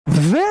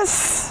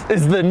This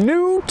is the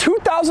new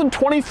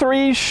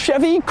 2023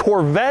 Chevy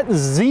Corvette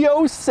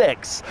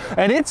Z06,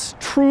 and it's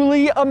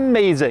truly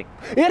amazing.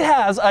 It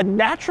has a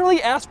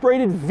naturally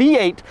aspirated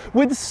V8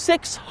 with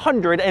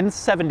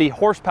 670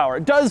 horsepower.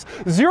 It does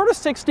 0 to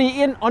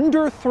 60 in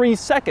under 3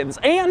 seconds,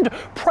 and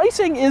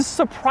pricing is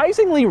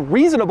surprisingly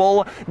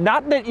reasonable,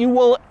 not that you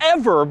will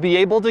ever be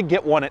able to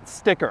get one at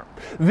sticker.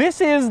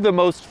 This is the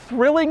most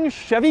thrilling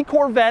Chevy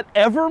Corvette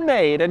ever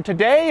made, and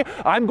today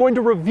I'm going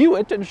to review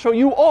it and show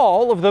you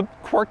all of the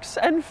quirks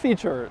and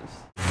features.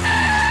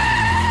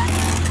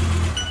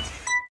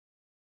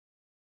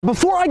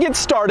 Before I get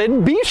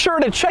started, be sure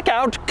to check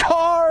out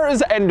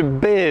Cars and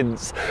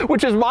Bids,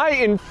 which is my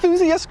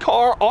enthusiast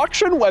car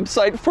auction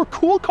website for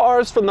cool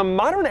cars from the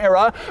modern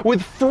era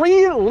with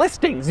free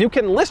listings. You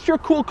can list your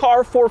cool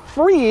car for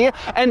free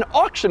and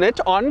auction it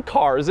on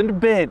Cars and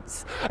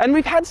Bids. And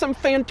we've had some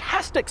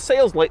fantastic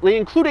sales lately,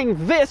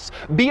 including this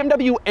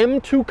BMW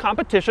M2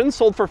 Competition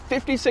sold for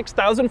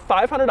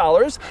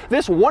 $56,500.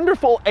 This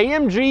wonderful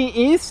AMG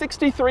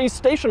E63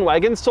 station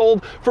wagon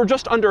sold for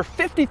just under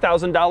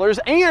 $50,000,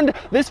 and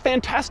this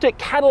fantastic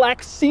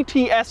Cadillac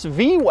CTS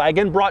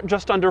V-Wagon brought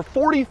just under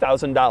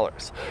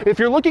 $40,000. If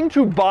you're looking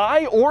to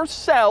buy or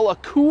sell a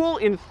cool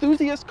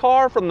enthusiast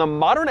car from the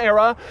modern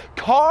era,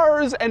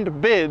 Cars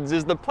and Bids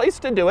is the place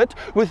to do it,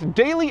 with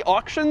daily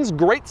auctions,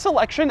 great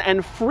selection,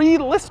 and free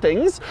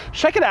listings.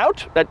 Check it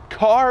out at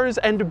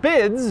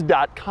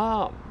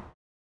carsandbids.com.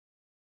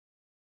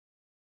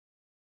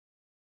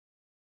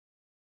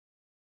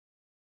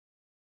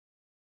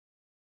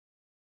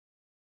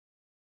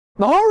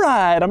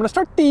 Alright, I'm going to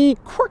start the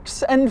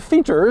quirks and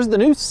features, the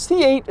new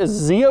C8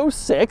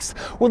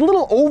 Z06, with a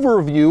little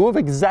overview of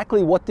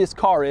exactly what this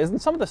car is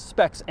and some of the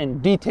specs and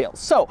details.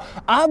 So,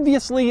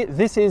 obviously,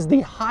 this is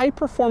the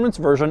high-performance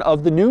version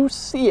of the new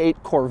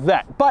C8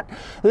 Corvette, but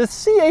the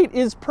C8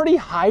 is pretty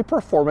high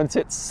performance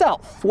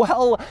itself.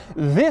 Well,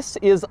 this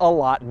is a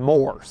lot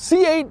more.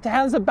 C8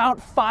 has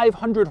about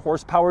 500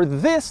 horsepower.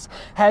 This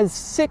has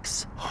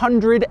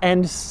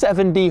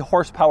 670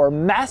 horsepower.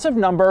 Massive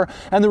number,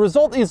 and the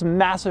result is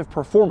massive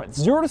performance.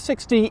 0 to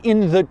 60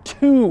 in the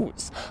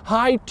 2s,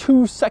 high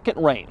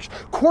 2-second range.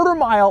 Quarter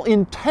mile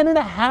in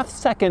 10.5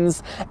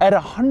 seconds at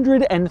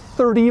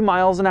 130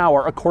 miles an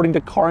hour, according to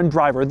Car and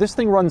Driver. This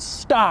thing runs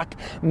stock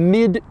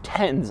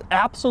mid-10s.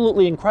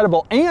 Absolutely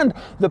incredible. And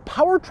the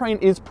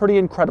powertrain is pretty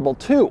incredible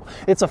too.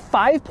 It's a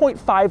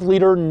 5.5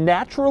 liter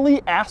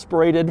naturally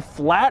aspirated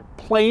flat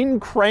plane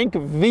crank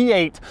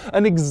V8,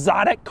 an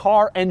exotic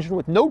car engine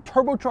with no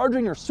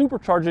turbocharging or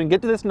supercharging.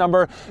 Get to this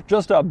number,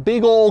 just a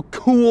big old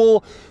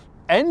cool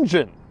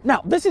engine.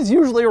 Now, this is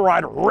usually where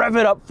I'd rev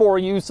it up for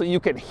you so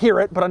you can hear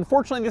it, but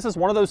unfortunately this is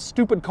one of those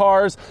stupid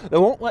cars that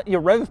won't let you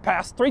rev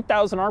past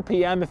 3,000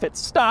 RPM if it's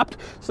stopped,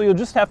 so you'll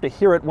just have to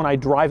hear it when I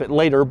drive it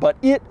later, but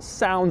it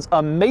sounds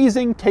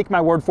amazing. Take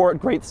my word for it.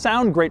 Great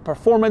sound, great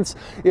performance.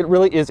 It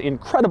really is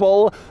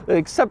incredible,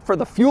 except for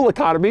the fuel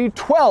economy.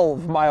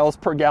 12 miles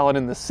per gallon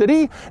in the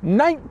city,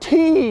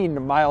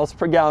 19 miles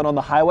per gallon on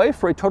the highway,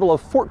 for a total of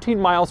 14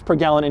 miles per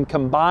gallon in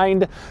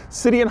combined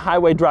city and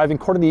highway driving,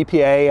 according to the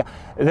EPA.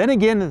 Then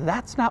again,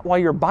 that's not why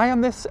you're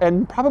buying this,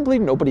 and probably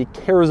nobody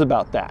cares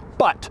about that.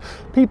 But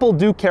people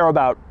do care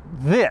about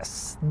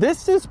this.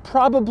 This is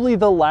probably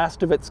the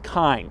last of its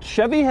kind.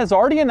 Chevy has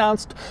already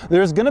announced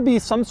there's going to be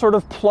some sort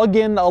of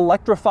plug-in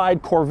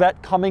electrified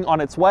Corvette coming on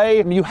its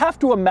way. You have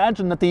to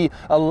imagine that the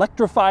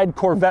electrified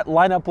Corvette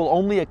lineup will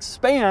only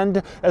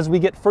expand as we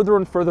get further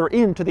and further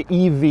into the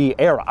EV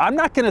era. I'm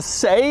not going to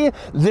say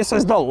this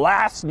is the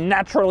last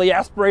naturally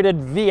aspirated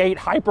V8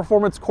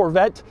 high-performance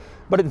Corvette,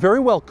 but it very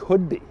well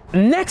could be.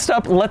 Next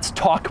up, let's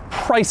talk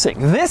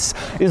pricing. This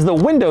is the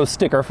window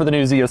sticker for the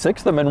new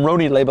Z06, the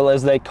Monroney label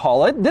as they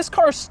call it. This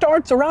car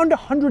starts around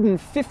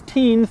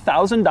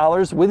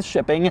 $115,000 with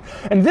shipping,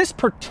 and this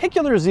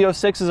particular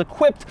Z06 is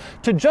equipped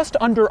to just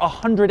under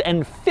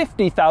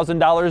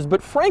 $150,000,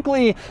 but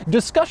frankly,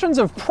 discussions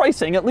of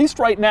pricing, at least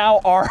right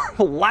now, are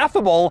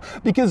laughable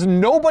because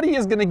nobody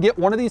is gonna get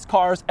one of these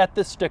cars at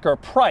the sticker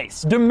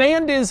price.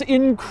 Demand is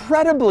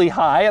incredibly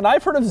high, and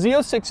I've heard of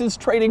Z06s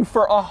trading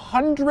for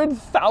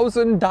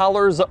 $100,000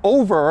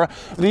 over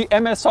the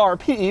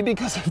MSRP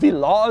because of the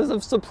laws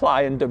of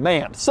supply and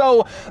demand.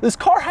 So this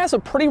car has a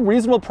pretty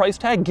reasonable price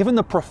tag given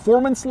the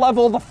performance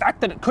level, the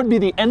fact that it could be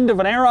the end of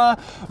an era,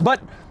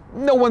 but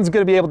no one's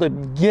going to be able to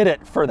get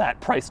it for that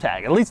price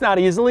tag, at least not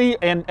easily,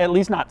 and at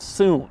least not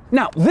soon.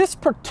 Now, this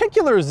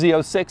particular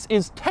Z06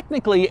 is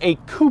technically a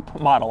coupe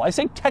model. I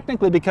say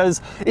technically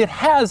because it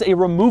has a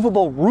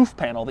removable roof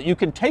panel that you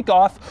can take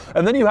off,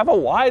 and then you have a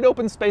wide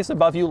open space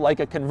above you like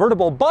a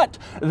convertible, but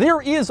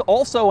there is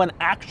also an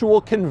actual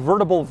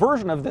convertible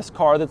version of this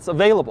car that's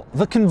available.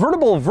 The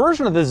convertible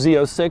version of the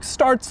Z06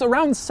 starts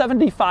around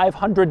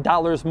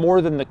 $7,500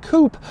 more than the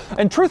coupe,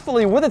 and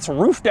truthfully, with its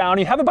roof down,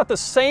 you have about the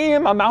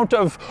same amount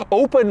of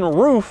open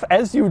roof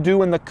as you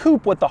do in the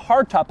coupe with the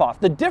hardtop off.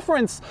 The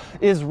difference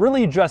is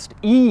really just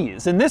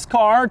ease. In this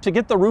car, to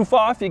get the roof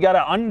off, you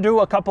gotta undo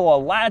a couple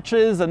of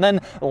latches and then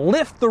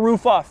lift the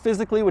roof off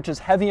physically, which is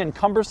heavy and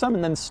cumbersome,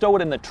 and then stow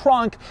it in the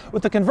trunk.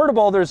 With the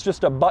convertible, there's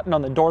just a button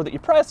on the door that you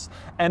press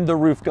and the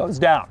roof goes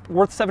down.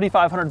 Worth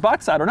 7,500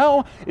 bucks? I don't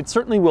know. It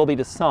certainly will be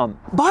to some.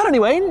 But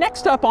anyway,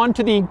 next up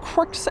onto the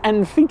quirks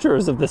and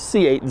features of the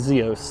C8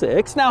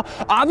 Z06. Now,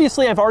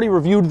 obviously I've already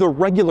reviewed the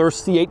regular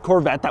C8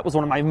 Corvette. That was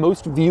one of my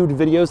most viewed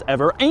videos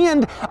ever.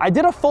 And I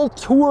did a full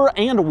tour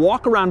and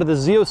walk around of the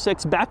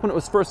Z06 back when it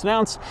was first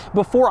announced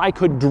before I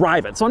could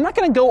drive it. So I'm not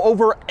gonna go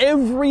over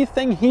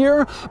everything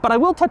here, but I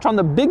will touch on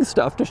the big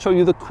stuff to show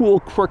you the cool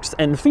quirks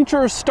and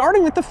features,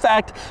 starting with the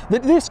fact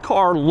that this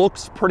car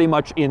looks pretty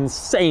much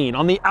insane.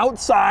 On the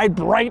outside,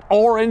 bright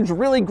orange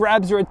really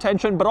grabs your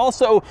attention, but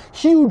also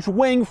huge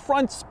wing,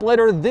 front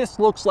splitter. This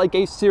looks like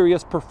a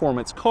serious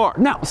performance car.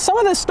 Now, some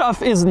of this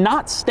stuff is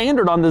not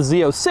standard on the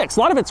Z06. A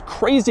lot of its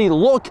crazy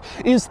look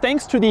is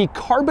thanks to the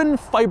carbon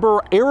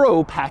fiber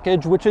aero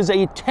package, which is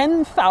a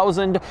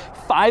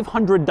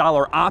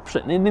 $10,500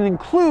 option. And it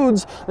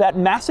includes that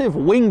massive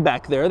wing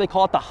back there. They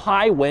call it the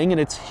high wing, and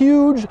it's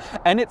huge,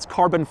 and it's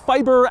carbon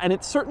fiber, and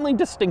it's certainly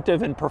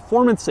distinctive and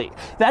performancy.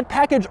 That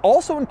package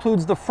also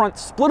includes the front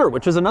splitter,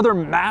 which is another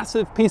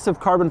massive piece of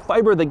carbon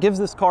fiber that gives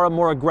this car a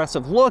more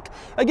aggressive look.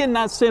 Again,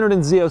 not standard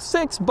in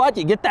Z06, but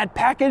you get that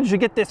package, you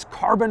get this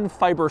carbon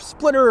fiber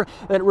splitter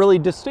that really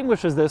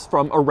distinguishes this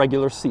from a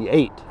regular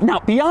C8. Now,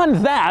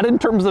 beyond that, in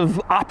terms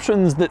of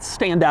options that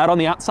stand out on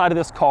the outside of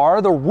this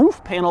car, the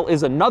roof panel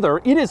is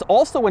another. It is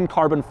also in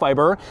carbon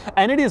fiber,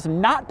 and it is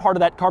not part of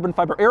that carbon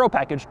fiber aero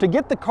package. To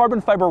get the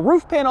carbon fiber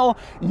roof panel,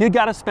 you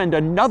gotta spend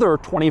another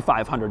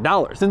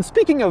 $2,500. And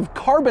speaking of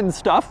carbon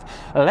stuff,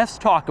 let's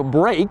talk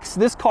brakes.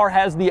 This car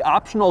has the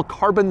optional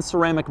carbon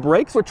ceramic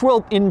brakes, which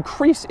will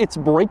increase its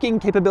braking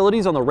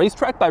capabilities on the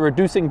racetrack by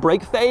reducing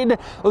brake fade.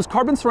 Those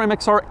carbon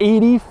ceramics are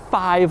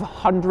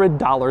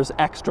 $8,500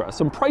 extra.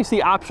 Some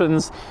pricey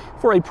options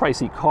for a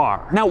pricey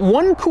car. Now,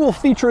 one cool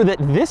feature that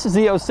this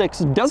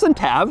Z06 doesn't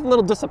have, a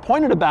little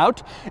disappointed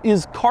about,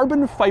 is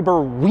carbon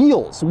fiber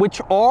wheels,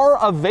 which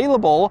are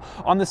available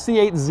on the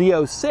C8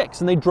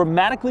 Z06, and they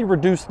dramatically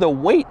reduce the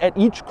weight at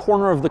each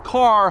corner of the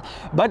car,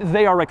 but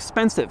they are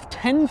expensive.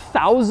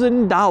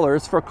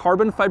 $10,000 for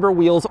carbon fiber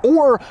wheels,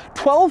 or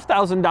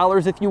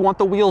 $12,000 if you want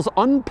the wheels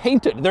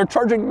unpainted. They're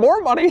charging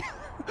more money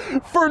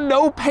for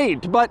no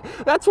paint, but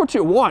that's what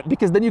you want,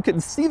 because then you can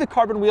see the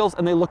carbon wheels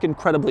and they look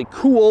incredibly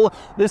cool.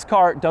 This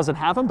car doesn't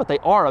have them, but they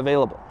are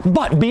available.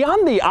 But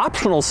beyond the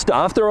optional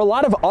stuff, there are a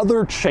lot of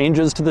other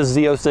changes to the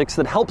Z06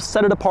 that help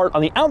set it apart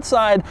on the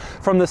outside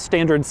from the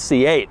standard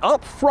C8.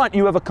 Up front,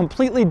 you have a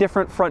completely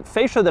different front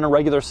fascia than a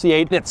regular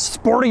C8. It's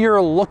sportier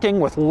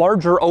looking with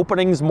larger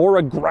openings, more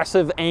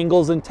aggressive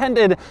angles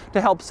intended to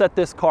help set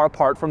this car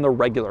apart from the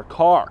regular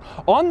car.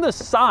 On the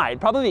side,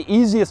 probably the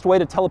easiest way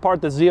to tell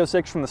apart the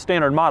Z06 from the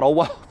standard model,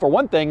 well, for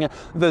one thing,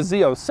 the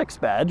Z06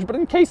 badge, but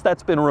in case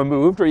that's been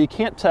removed or you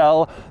can't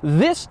tell,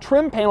 this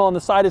trim panel on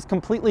the side is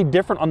completely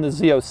different on the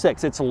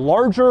Z06. It's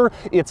larger,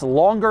 it's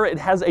longer, it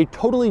has a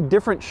totally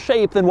different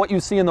shape than what you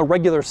see in the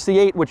regular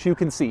C8, which you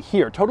can see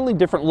here. Totally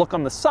different look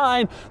on the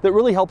side that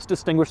really helps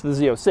distinguish the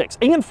Z06.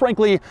 And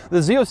frankly, the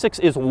Z06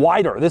 is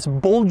wider. This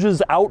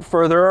bulges out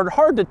further.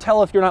 Hard to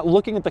tell if you're not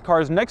looking at the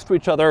cars next to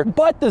each other,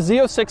 but the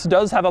Z06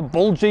 does have a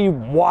bulgy,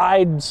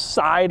 wide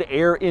side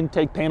air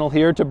intake panel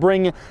here to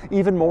bring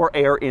even more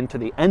air into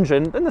the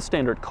engine than the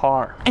standard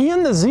car.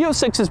 And the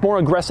Z06 is more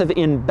aggressive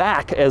in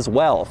back as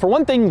well. For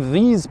one thing,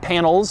 these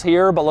panels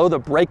here below the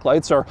brake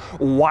lights are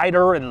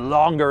wider and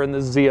longer in the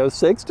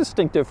Z06,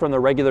 distinctive from the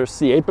regular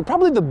C8, but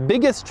probably the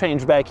biggest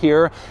change back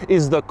here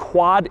is the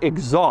quad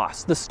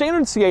exhaust. The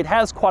standard C8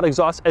 has quad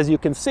exhausts, as you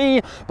can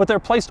see, but they're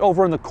placed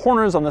over in the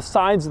corners on the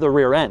sides of the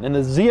rear end. In the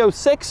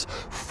Z06,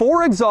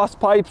 4 exhaust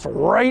pipes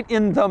right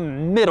in the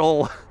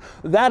middle.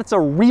 That's a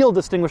real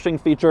distinguishing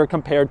feature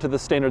compared to the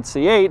standard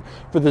C8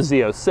 for the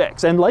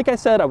Z06. And like I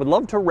said, I would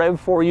love to rev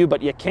for you,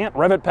 but you can't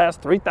rev it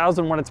past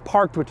 3,000 when it's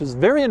parked, which is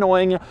very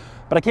annoying,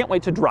 but I can't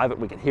wait to drive it,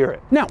 we can hear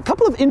it. Now, a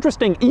couple of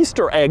interesting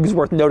Easter eggs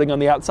worth noting on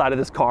the outside of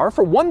this car.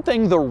 For one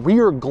thing, the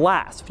rear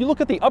glass. If you look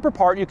at the upper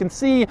part, you can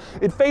see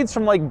it fades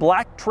from like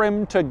black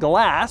trim to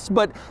glass,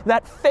 but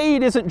that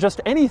fade isn't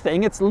just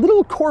anything, it's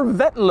little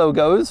Corvette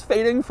logos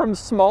fading from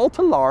small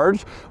to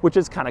large, which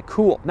is kind of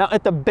cool. Now,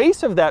 at the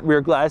base of that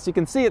rear glass, you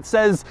can see it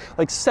says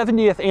like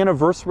 70th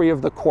anniversary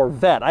of the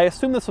Corvette. I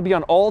assume this will be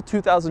on all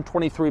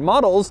 2023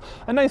 models,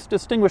 a nice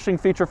distinguishing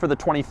feature for the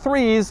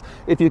 23s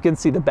if you can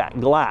see the back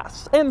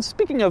glass. And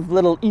speaking of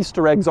little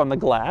Easter eggs on the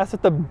glass,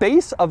 at the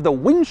base of the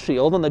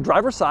windshield on the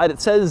driver's side, it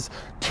says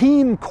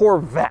Team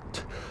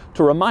Corvette,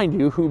 to remind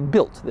you who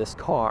built this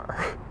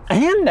car.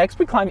 And next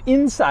we climb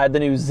inside the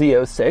new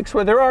Z06,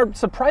 where there are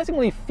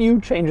surprisingly few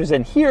changes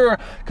in here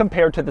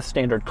compared to the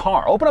standard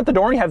car. Open up the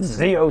door and you have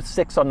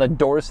Z06 on the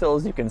door sill,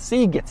 as you can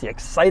see, gets you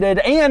excited,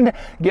 and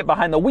get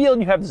behind the wheel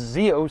and you have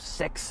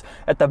Z06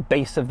 at the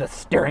base of the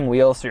steering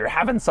wheel, so you're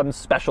having some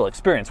special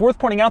experience. Worth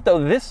pointing out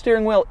though, this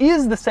steering wheel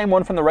is the same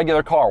one from the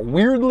regular car,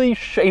 weirdly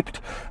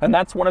shaped, and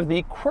that's one of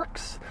the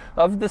quirks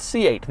of the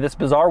C8, this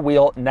bizarre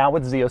wheel now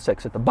with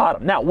Z06 at the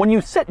bottom. Now, when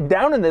you sit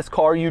down in this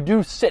car, you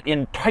do sit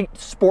in tight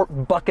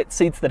sport bucket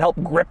seats that help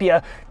grip you,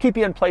 keep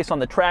you in place on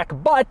the track,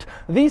 but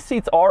these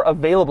seats are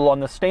available on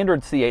the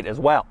standard C8 as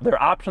well. There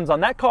are options on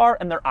that car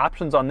and there are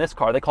options on this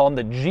car. They call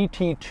them the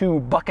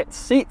GT2 bucket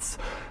seats,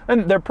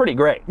 and they're pretty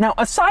great. Now,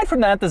 aside from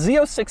that, the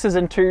Z06's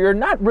interior,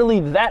 not really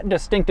that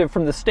distinctive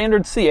from the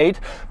standard C8,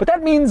 but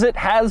that means it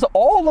has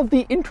all of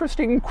the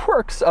interesting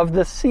quirks of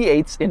the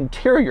C8's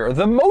interior.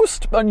 The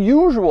most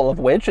unusual of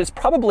which is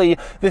probably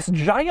this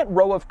giant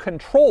row of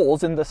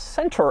controls in the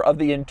center of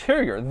the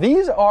interior.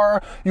 These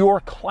are your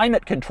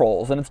climate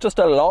controls, and it's just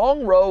a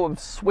long row of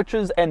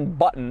switches and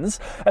buttons.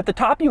 At the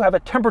top, you have a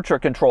temperature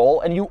control,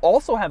 and you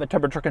also have a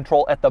temperature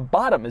control at the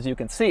bottom, as you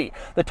can see.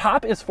 The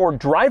top is for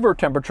driver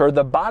temperature,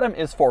 the bottom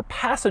is for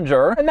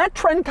passenger, and that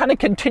trend kind of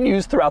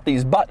continues throughout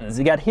these buttons.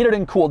 You got heated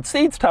and cooled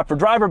seats, top for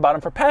driver,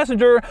 bottom for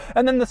passenger,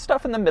 and then the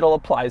stuff in the middle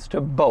applies to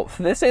both.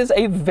 This is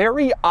a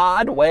very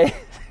odd way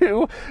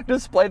to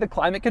display the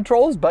climate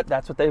controls, but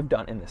that's what they've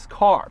done in this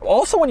car.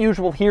 Also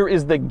unusual here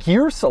is the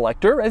gear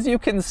selector. As you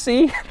can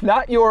see,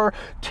 not your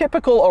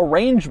typical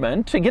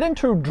arrangement. To get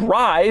into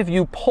drive,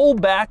 you pull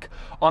back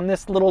on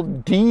this little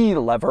D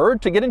lever.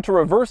 To get into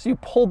reverse, you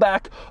pull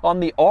back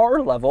on the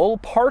R level.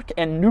 Park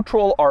and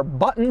neutral are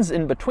buttons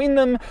in between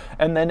them,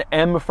 and then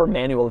M for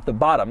manual at the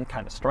bottom.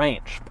 Kind of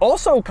strange.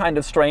 Also kind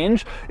of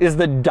strange is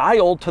the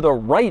dial to the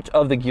right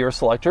of the gear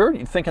selector.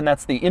 You're thinking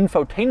that's the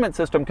infotainment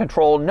system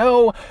control.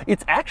 No,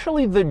 it's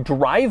actually the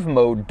drive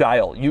mode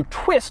dial. You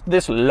twist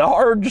this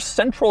large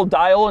central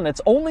dial, and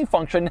its only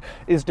function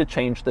is to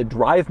change the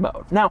drive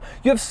mode. Now,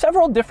 you have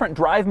several different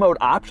drive mode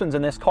options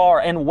in this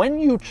car, and when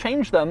you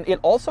change them, it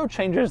also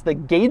changes the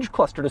gauge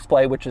cluster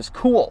display, which is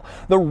cool.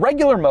 The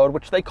regular mode,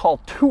 which they call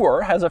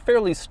Tour, has a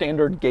fairly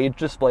standard gauge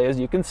display, as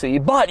you can see,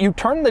 but you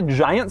turn the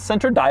giant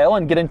center dial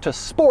and get into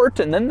Sport,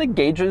 and then the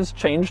gauges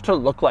change to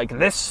look like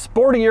this: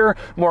 sportier,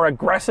 more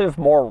aggressive,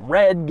 more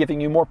red, giving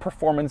you more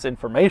performance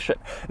information.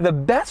 The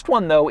best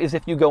one, though, is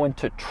if you go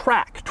into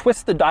Track.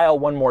 Twist the dial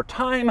one more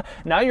time.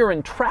 Now you're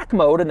in track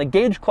mode, and the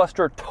gauge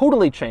cluster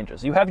totally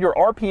changes. You have your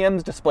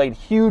RPMs displayed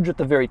huge at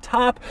the very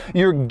top.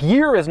 Your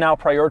gear is now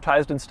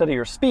prioritized instead of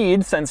your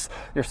speed, since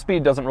your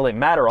speed doesn't really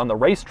matter on the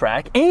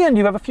racetrack. And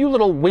you have a few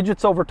little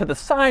widgets over to the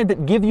side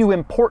that give you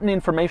important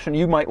information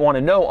you might want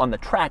to know on the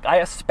track. I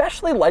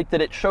especially like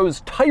that it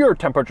shows tire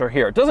temperature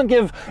here. It doesn't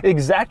give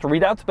exact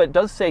readouts, but it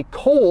does say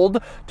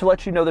cold to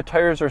let you know the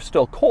tires are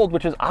still cold,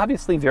 which is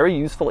obviously very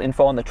useful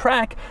info on the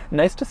track.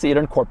 Nice to see it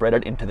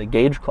incorporated into the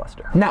gauge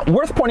cluster. Now,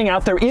 worth pointing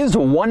out, there is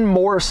one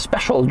more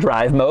special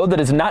drive mode that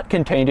is not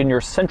contained in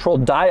your central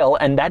dial,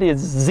 and that is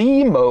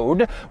Z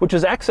mode, which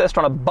is accessed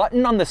on a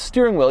button on the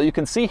steering wheel. You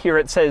can see here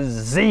it says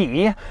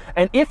Z,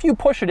 and if you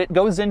push it, it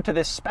goes into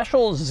this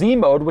special Z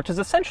mode, which is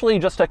essentially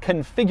just a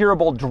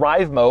configurable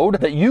drive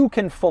mode that you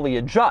can fully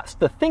adjust.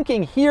 The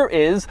thinking here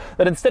is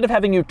that instead of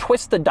having you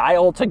twist the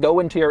dial to go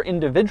into your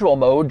individual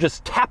mode,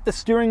 just tap the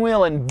steering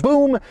wheel and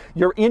boom,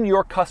 you're in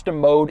your custom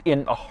mode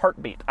in a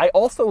heartbeat. I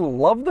also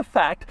love the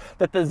fact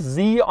that the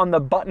Z on the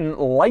button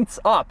lights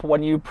up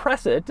when you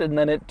press it, and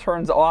then it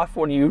turns off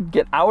when you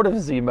get out of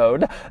Z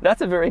mode.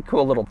 That's a very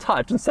cool little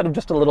touch, instead of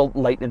just a little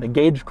light in the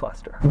gauge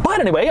cluster. But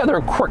anyway,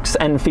 other quirks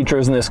and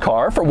features in this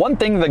car. For one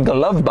thing, the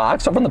glove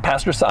box over on the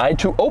passenger side.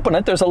 To open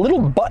it, there's a little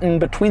button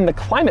between the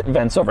climate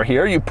vents over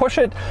here. You push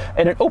it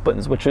and it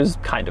opens, which is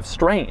kind of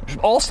strange.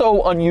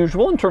 Also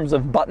unusual in terms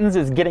of buttons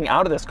is getting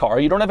out of this car.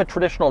 You don't have a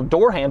traditional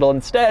door handle,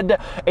 instead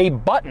a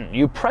button.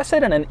 You press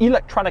it and an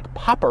electronic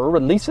popper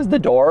releases the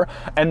door,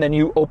 and then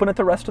you open it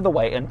the rest of the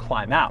way and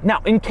climb out.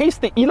 Now, in case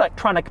the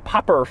electronic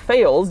popper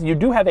fails, you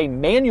do have a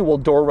manual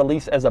door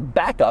release as a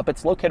backup.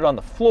 It's located on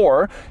the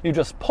floor. You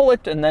just pull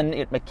it and then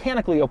it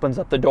mechanically opens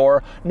up the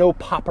door. No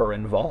popper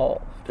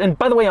involved. And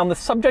by the way, on the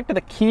subject of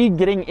the key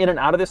getting in and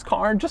out of this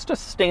car, just a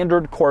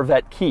standard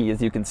Corvette key,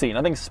 as you can see.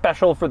 Nothing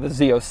special for the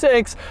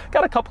Z06.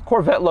 Got a couple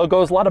Corvette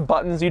logos, a lot of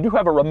buttons. You do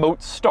have a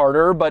remote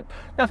starter, but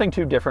nothing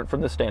too different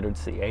from the standard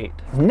C8.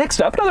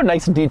 Next up, another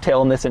nice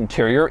detail in this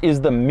interior is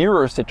the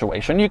mirror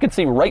situation. You can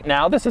see right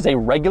now this is a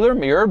regular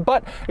mirror,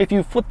 but if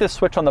you flip this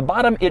switch on the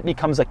bottom, it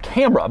becomes a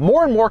camera.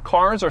 More and more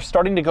cars are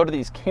starting to go to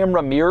these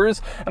camera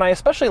mirrors, and I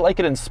especially like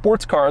it in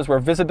sports cars where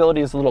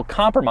visibility is a little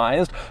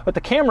compromised. But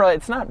the camera,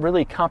 it's not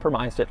really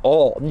compromised organized at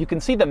all. You can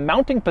see the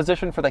mounting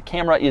position for the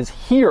camera is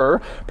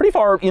here, pretty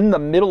far in the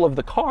middle of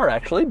the car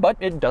actually, but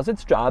it does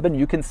its job and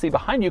you can see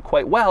behind you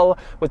quite well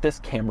with this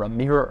camera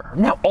mirror.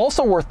 Now,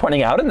 also worth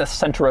pointing out, in the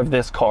center of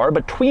this car,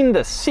 between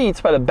the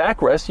seats by the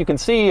backrest, you can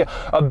see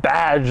a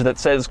badge that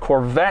says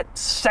Corvette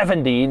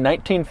 70,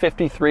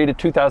 1953 to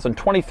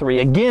 2023.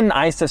 Again,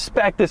 I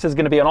suspect this is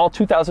going to be on all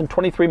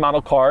 2023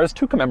 model cars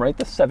to commemorate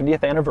the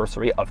 70th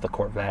anniversary of the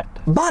Corvette.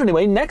 But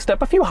anyway, next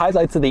up, a few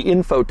highlights of the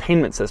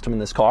infotainment system in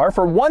this car.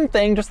 For one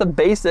thing, just the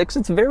basics,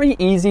 it's very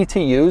easy to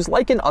use,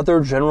 like in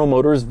other General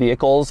Motors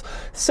vehicles.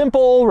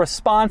 Simple,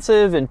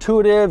 responsive,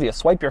 intuitive, you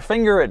swipe your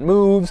finger, it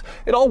moves.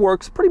 It all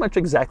works pretty much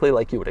exactly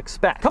like you would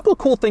expect. A couple of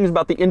cool things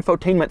about the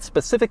infotainment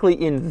specifically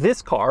in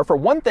this car. For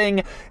one thing,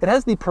 it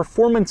has the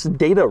performance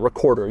data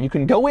recorder. You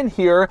can go in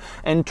here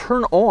and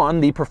turn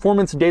on the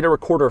performance data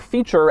recorder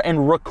feature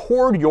and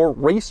record your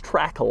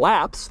racetrack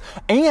laps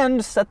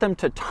and set them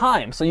to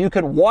time. So you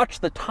can watch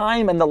the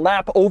time and the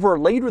lap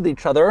overlaid with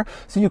each other,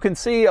 so you can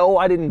see, oh,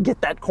 I didn't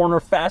get that corner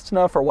fast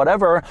enough or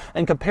whatever,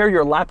 and compare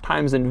your lap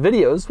times in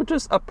videos, which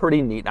is a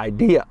pretty neat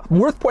idea.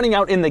 Worth pointing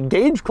out, in the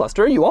gauge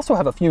cluster, you also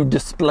have a few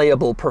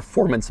displayable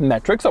performance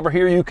metrics. Over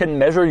here you can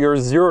measure your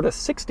 0 to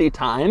 60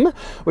 time,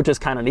 which is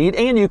kind of neat,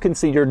 and you can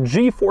see your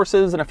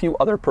G-forces and a few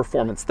other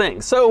performance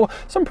things. So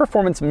some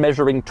performance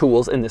measuring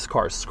tools in this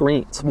car's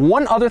screens.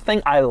 One other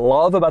thing I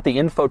love about the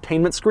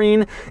infotainment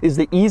screen is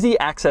the easy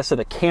access to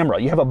the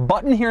camera. You have a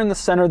button here in the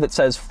center that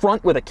says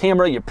front with a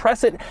camera. You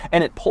press it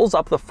and it pulls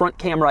up the front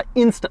camera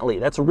instantly.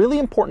 That's really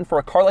important for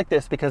a car like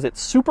this because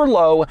it's super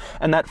low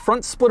and that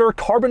front splitter,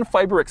 carbon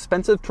fiber,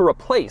 expensive to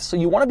replace. So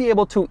you want to be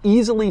able to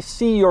easily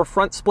see your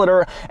front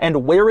splitter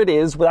and where it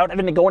is without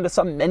having to go into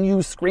some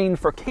menu screen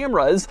for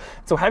cameras.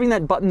 So having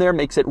that button there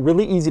makes it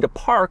really easy to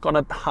park on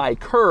a high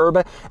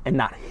curb and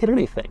not hit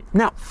anything.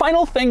 Now,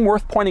 final thing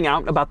worth pointing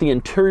out about the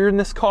interior in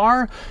this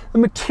car, the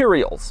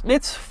materials.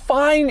 It's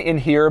fine in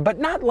here, but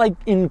not like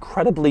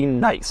incredibly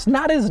nice.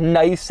 Not as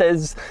nice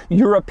as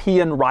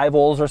European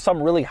rivals or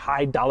some really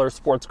high dollar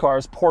sports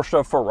cars,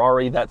 Porsche,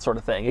 Ferrari, that sort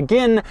of thing.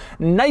 Again,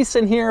 nice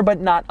in here, but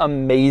not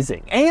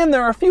amazing. And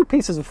there are a few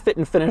pieces of fit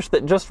and finish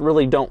that just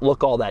really don't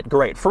look all that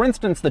great. For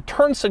instance, the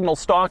turn signal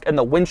stock and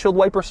the windshield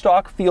wiper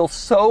stock feel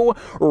so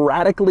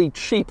radically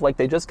cheap, like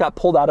they just got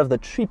pulled out of the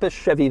cheapest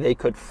Chevy they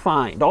could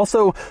find.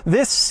 Also,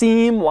 this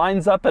seam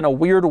lines up in a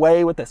weird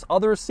way with this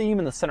other seam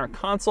in the center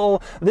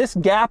console. This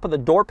gap of the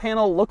door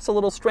panel looks a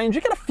little strange.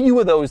 You get a few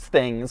of those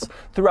things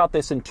throughout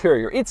this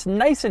interior. It's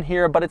nice in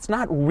here, but it's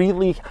not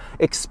really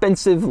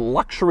expensive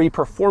luxury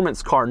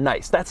performance car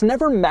nice. That's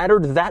never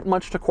mattered that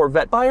much to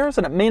Corvette buyers,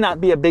 and it may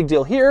not be a big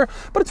deal here,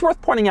 but it's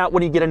worth pointing out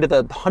when you get into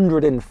the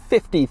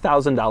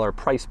 $150,000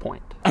 price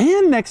point.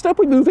 And next up,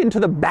 we move into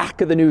the back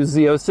of the new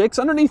Z06,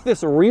 underneath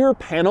this rear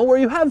panel where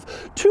you have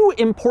two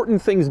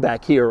important things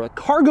back here, a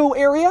cargo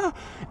area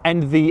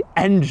and the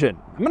engine.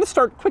 I'm going to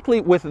start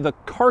quickly with the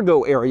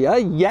cargo area.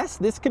 Yes,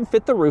 this can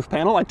fit the roof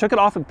panel. I took it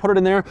off and put it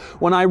in there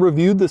when I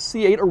reviewed the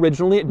C8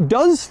 originally. It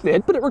does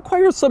fit, but it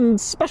requires some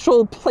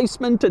special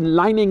placement and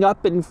lining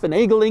up and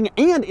finagling,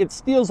 and it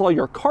steals all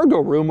your cargo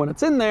room when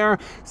it's in there,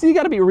 so you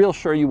got to be real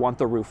sure you want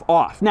the roof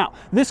off. Now,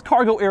 this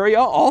cargo area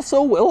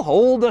also will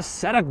hold a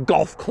set of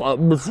golf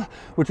clubs,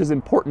 which is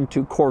important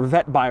to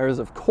Corvette buyers,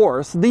 of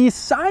course. The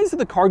size of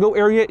the cargo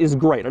area is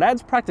great. It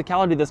adds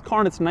practicality to this car,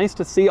 and it's nice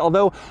to see,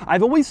 although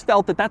I've always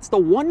felt that that's the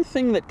one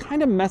thing that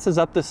kind of messes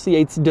up the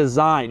C8's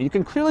design. You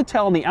can clearly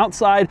tell on the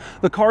outside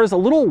the car is a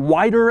little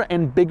wider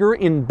and bigger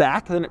in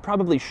back than it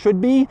probably should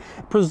be,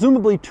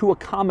 presumably to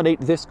accommodate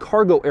this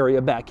cargo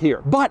area back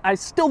here. But I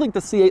still think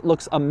the C8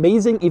 looks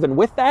amazing even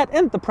with that,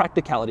 and the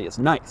practicality is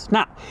nice.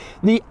 Now,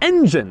 the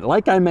engine,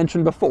 like I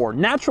mentioned before,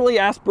 naturally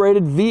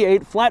aspirated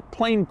V8 flat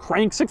plane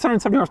crank,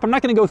 670 horsepower. I'm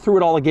not going to go through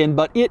it all again,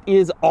 but it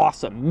is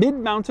awesome.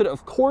 Mid-mounted,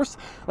 of course,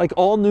 like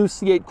all new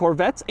C8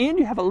 Corvettes, and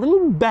you have a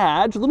little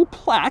badge, a little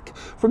plaque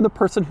from the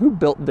person who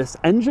built this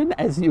engine,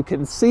 as you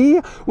can see,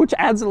 which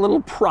adds a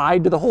little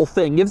pride to the whole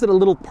thing, gives it a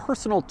little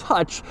personal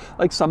touch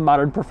like some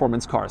modern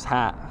performance cars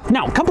have.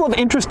 Now, a couple of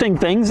interesting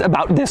things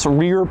about this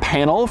rear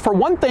panel. For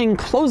one thing,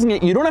 closing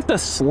it, you don't have to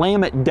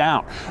slam it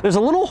down. There's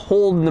a little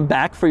hole in the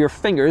back for your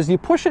fingers. You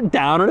push it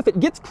down, and if it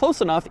gets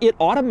close enough, it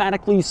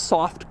automatically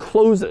soft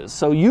closes.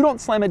 So you don't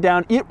slam it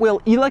down, it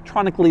will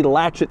electronically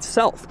latch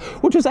itself,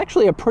 which is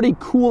actually a pretty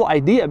cool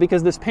idea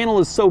because this panel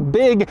is so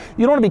big,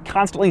 you don't want to be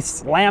constantly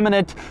slamming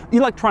it.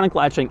 Electronic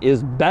latching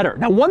is better.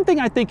 Now, one thing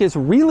I think is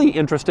really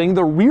interesting,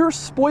 the rear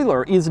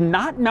spoiler is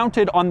not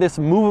mounted on this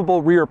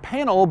movable rear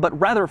panel, but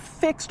rather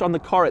fixed on the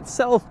car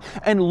itself.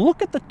 And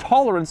look at the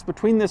tolerance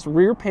between this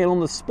rear panel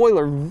and the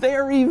spoiler.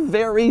 Very,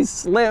 very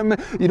slim.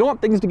 You don't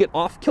want things to get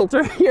off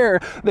kilter here.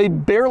 They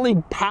barely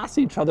pass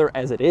each other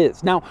as it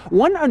is. Now,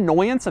 one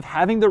annoyance of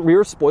having the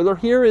rear spoiler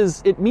here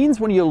is it means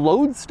when you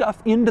load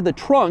stuff into the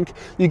trunk,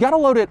 you got to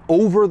load it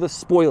over the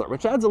spoiler,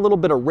 which adds a little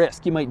bit of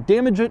risk. You might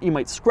damage it, you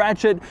might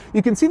scratch it.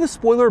 You can see the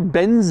spoiler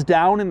bends bends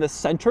down in the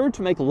center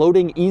to make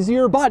loading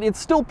easier, but it's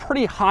still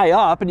pretty high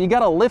up and you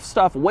gotta lift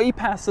stuff way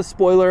past the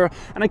spoiler,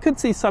 and I could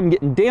see some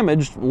getting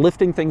damaged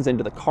lifting things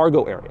into the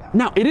cargo area.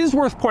 Now, it is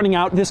worth pointing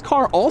out this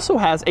car also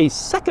has a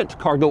second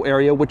cargo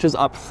area, which is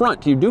up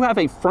front. You do have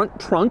a front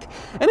trunk,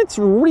 and it's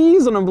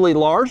reasonably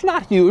large,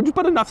 not huge,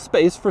 but enough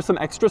space for some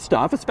extra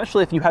stuff,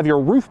 especially if you have your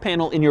roof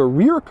panel in your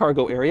rear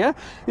cargo area.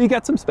 You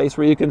got some space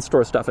where you can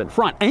store stuff in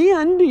front.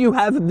 And you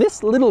have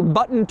this little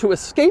button to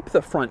escape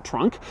the front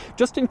trunk,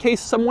 just in case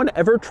someone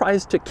ever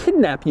tries to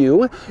kidnap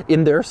you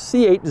in their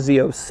C8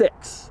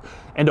 Z06.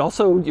 And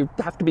also, you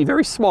have to be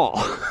very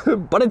small,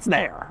 but it's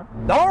there.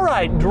 All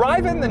right,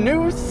 driving the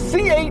new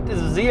C8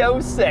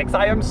 Z06.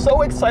 I am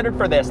so excited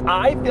for this.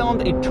 I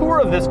filmed a tour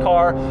of this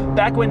car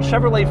back when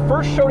Chevrolet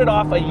first showed it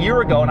off a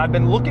year ago, and I've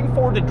been looking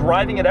forward to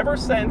driving it ever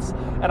since,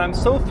 and I'm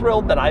so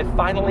thrilled that I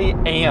finally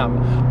am.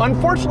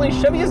 Unfortunately,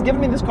 Chevy has given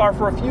me this car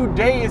for a few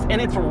days,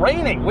 and it's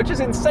raining, which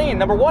is insane.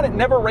 Number one, it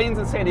never rains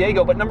in San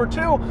Diego, but number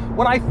two,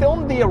 when I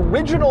filmed the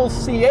original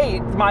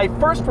C8, my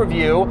first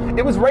review,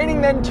 it was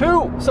raining then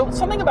too. So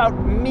something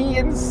about me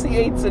and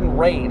C8s in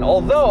rain.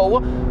 Although,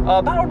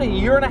 about a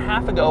year and a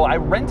half ago, I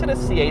rented a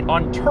C8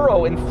 on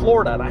Turo in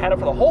Florida, and I had it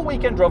for the whole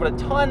weekend, drove it a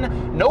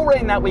ton, no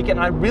rain that weekend,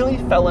 and I really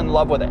fell in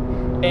love with it.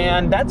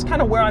 And that's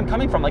kind of where I'm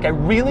coming from. Like, I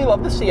really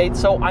love the C8,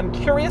 so I'm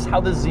curious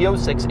how the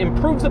Z06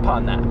 improves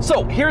upon that.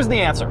 So here's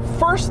the answer.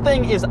 First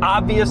thing is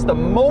obvious. The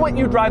moment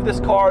you drive this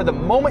car, the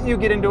moment you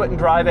get into it and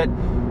drive it,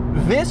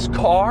 this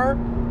car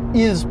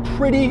is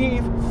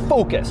pretty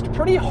focused,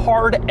 pretty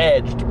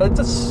hard-edged. It's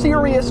a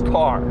serious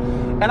car.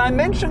 And I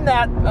mention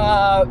that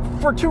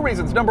for two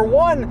reasons. Number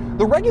one,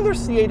 the regular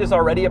C8 is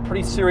already a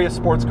pretty serious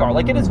sports car.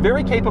 Like, it is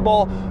very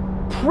capable,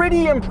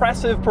 pretty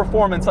impressive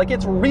performance, like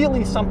it's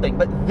really something,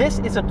 but this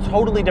is a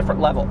totally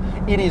different level.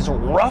 It is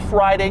rough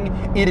riding,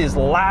 it is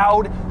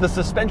loud, the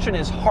suspension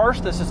is harsh,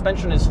 the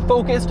suspension is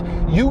focused.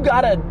 You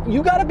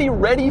gotta be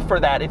ready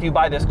for that if you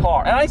buy this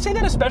car. And I say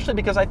that especially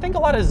because I think a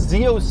lot of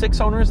Z06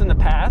 owners in the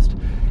past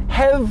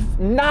have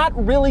not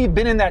really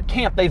been in that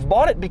camp. They've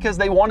bought it because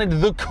they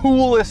wanted the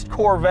coolest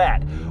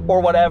Corvette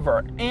or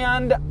whatever.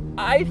 And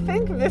I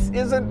think this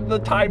isn't the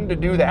time to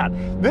do that.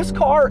 This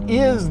car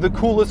is the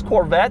coolest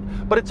Corvette,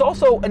 but it's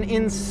also an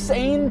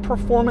insane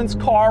performance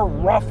car,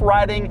 rough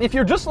riding. If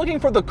you're just looking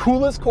for the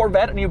coolest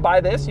Corvette and you buy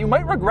this, you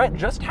might regret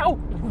just how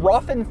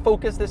rough and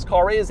focused this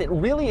car is. It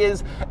really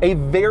is a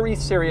very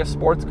serious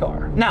sports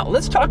car. Now,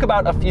 let's talk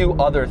about a few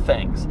other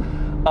things.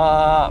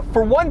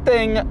 For one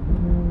thing,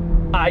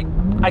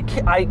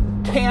 I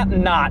can't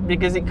not,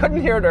 because you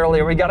couldn't hear it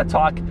earlier, we gotta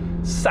talk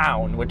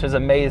sound, which is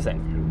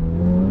amazing.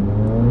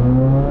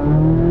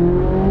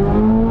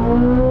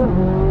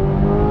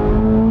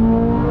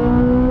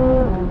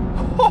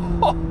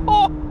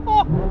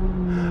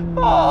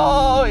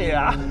 Oh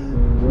yeah.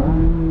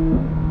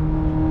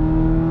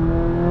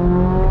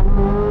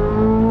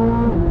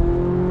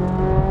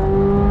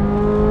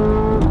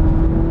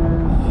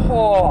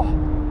 Oh.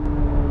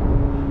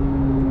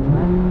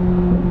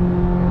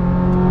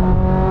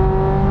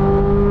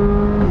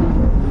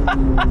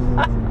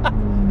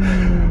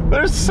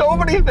 There's so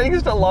many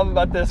things to love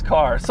about this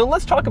car. So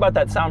let's talk about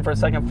that sound for a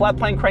second. Flat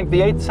plane crank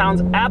V8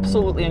 sounds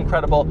absolutely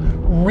incredible.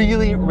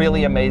 Really,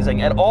 really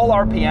amazing at all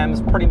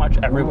RPMs, pretty much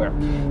everywhere.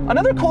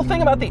 Another cool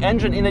thing about the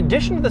engine, in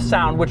addition to the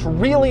sound, which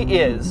really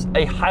is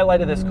a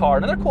highlight of this car,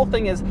 another cool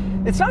thing is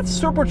it's not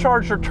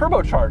supercharged or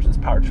turbocharged, this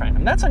powertrain.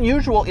 And that's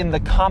unusual in the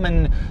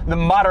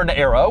modern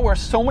era where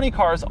so many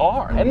cars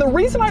are. And the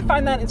reason I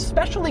find that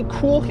especially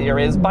cool here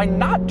is by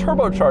not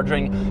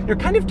turbocharging, you're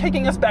kind of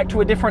taking us back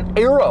to a different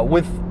era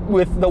with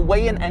the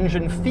way an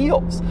engine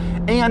feels.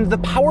 And the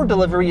power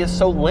delivery is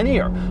so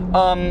linear.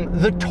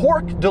 The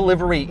torque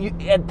delivery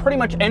at pretty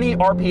much any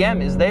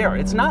RPM is there.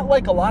 It's not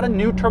like a lot of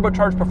new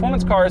turbocharged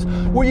performance cars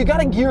where you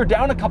gotta gear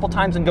down a couple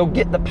times and go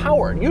get the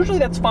power. And usually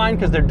that's fine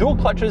because they're dual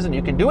clutches and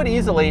you can do it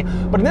easily,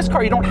 but in this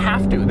car you don't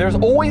have to. There's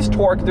always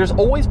torque, there's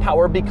always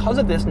power because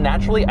of this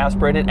naturally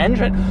aspirated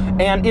engine.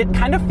 And it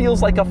kind of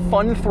feels like a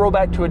fun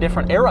throwback to a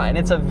different era, and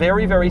it's a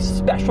very, very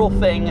special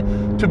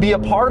thing to be a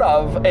part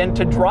of and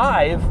to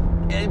drive,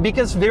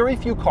 because very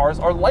few cars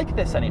are like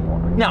this anymore.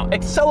 Now,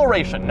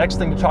 acceleration, next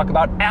thing to talk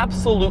about,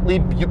 absolutely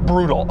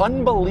brutal,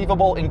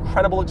 unbelievable,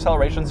 incredible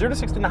acceleration. 0 to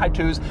 60 in the high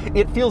twos,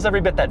 it feels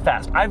every bit that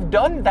fast. I've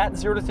done that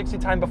 0 to 60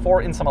 time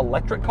before in some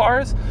electric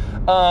cars.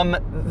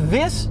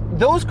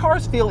 Those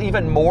cars feel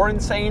even more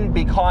insane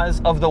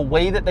because of the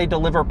way that they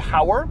deliver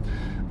power,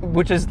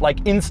 which is like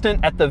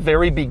instant at the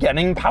very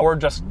beginning. Power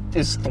just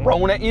is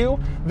thrown at you.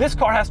 This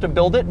car has to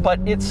build it, but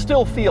it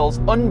still feels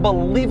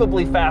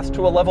unbelievably fast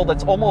to a level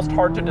that's almost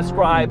hard to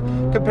describe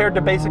compared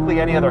to basically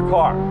any other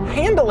car.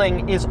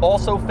 Handling is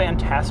also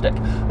fantastic.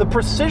 The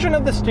precision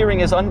of the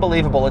steering is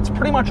unbelievable. It's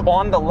pretty much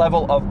on the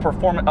level of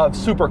performance of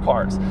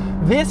supercars.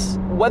 This,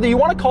 whether you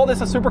want to call this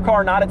a supercar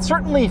or not, it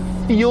certainly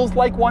feels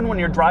like one when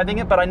you're driving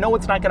it, but I know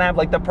it's not going to have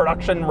like the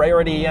production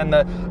rarity and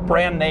the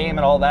brand name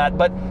and all that,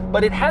 but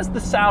it has the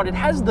sound, it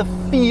has the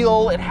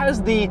feel, it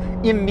has the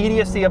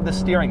immediacy of the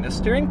steering. steering. The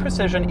steering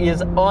precision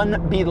is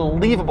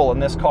unbelievable in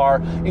this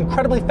car.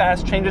 Incredibly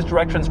fast, changes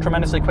directions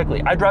tremendously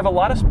quickly. I drive a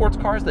lot of sports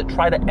cars that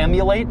try to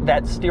emulate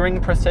that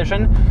steering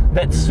precision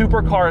that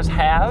supercars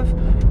have,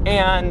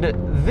 and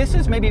this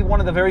is maybe one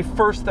of the very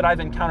first that I've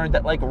encountered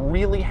that like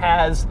really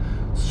has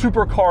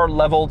supercar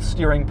level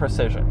steering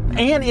precision.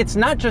 And it's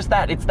not just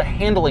that, it's the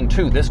handling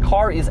too. This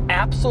car is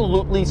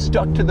absolutely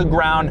stuck to the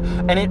ground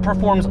and it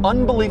performs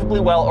unbelievably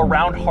well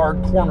around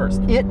hard corners.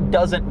 It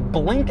doesn't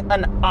blink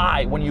an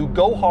eye when you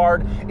go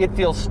hard. It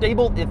feels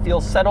stable, it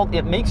feels settled,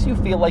 it makes you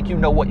feel like you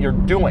know what you're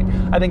doing.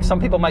 I think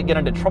some people might get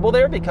into trouble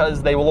there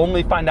because they will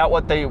only find out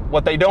what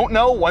they don't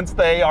know once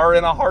they are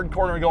in a hard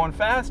corner going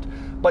fast.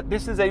 But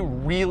this is a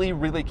really,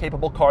 really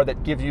capable car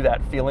that gives you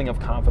that feeling of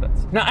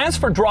confidence. Now, as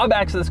for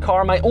drawbacks of this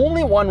car, my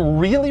only one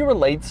really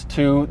relates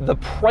to the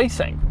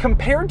pricing.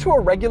 Compared to a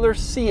regular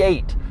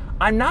C8,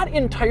 I'm not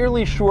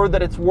entirely sure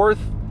that it's worth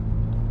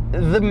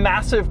the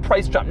massive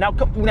price jump.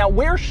 Now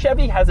where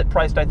Chevy has it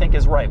priced, I think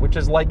is right, which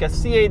is like a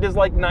C8 is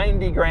like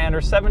 90 grand or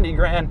 70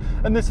 grand,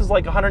 and this is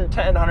like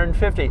 110,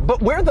 150.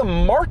 But where the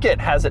market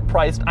has it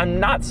priced, I'm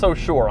not so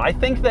sure. I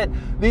think that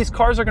these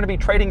cars are gonna be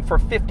trading for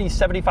 $50,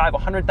 $75,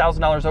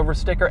 $100,000 over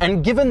sticker,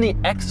 and given the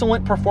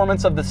excellent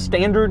performance of the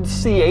standard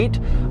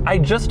C8, I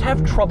just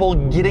have trouble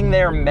getting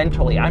there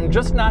mentally. I'm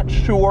just not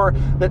sure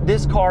that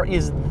this car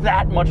is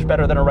that much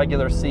better than a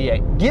regular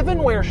C8.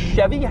 Given where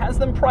Chevy has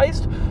them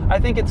priced, I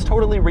think it's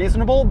totally reasonable,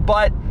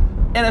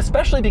 and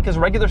especially because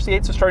regular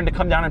C8s are starting to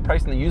come down in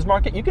price in the used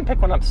market, you can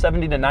pick one up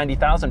 70 to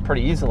 90,000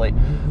 pretty easily.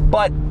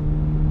 But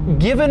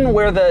given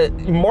where the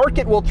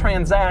market will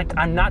transact,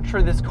 I'm not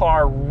sure this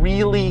car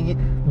really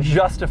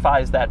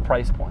justifies that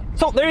price point.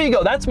 So there you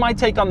go, that's my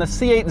take on the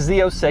C8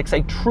 Z06,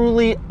 a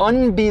truly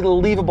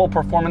unbelievable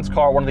performance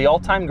car, one of the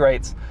all-time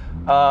greats.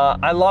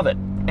 I love it,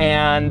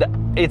 and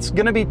it's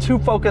gonna be too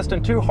focused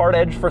and too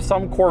hard-edged for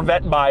some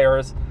Corvette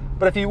buyers.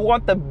 But if you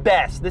want the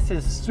best, this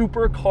is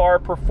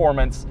supercar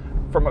performance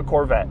from a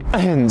Corvette.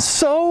 And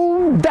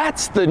so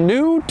that's the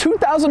new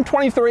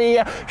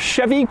 2023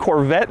 Chevy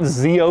Corvette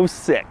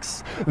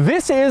Z06.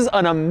 This is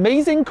an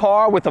amazing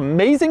car with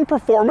amazing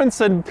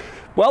performance and,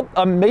 well,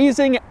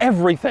 amazing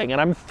everything. And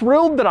I'm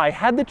thrilled that I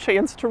had the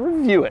chance to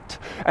review it.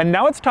 And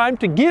now it's time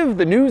to give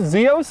the new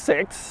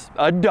Z06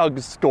 a Doug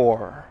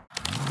score.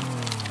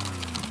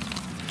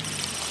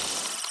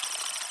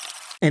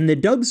 And the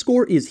Doug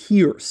score is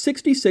here,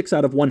 66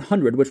 out of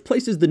 100, which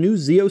places the new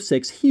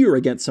Z06 here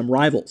against some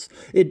rivals.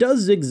 It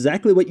does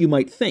exactly what you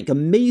might think.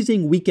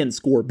 Amazing weekend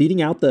score,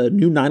 beating out the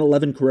new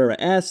 911 Carrera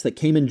S, the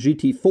Cayman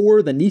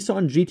GT4, the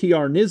Nissan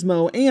GTR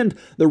Nismo, and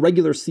the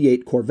regular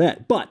C8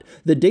 Corvette. But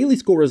the daily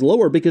score is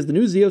lower because the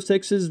new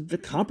Z06 is a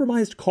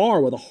compromised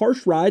car with a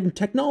harsh ride and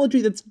technology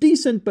that's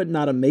decent but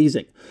not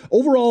amazing.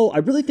 Overall, I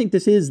really think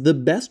this is the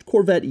best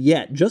Corvette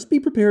yet. Just be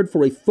prepared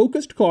for a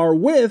focused car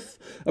with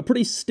a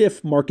pretty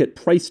stiff market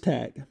price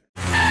tag.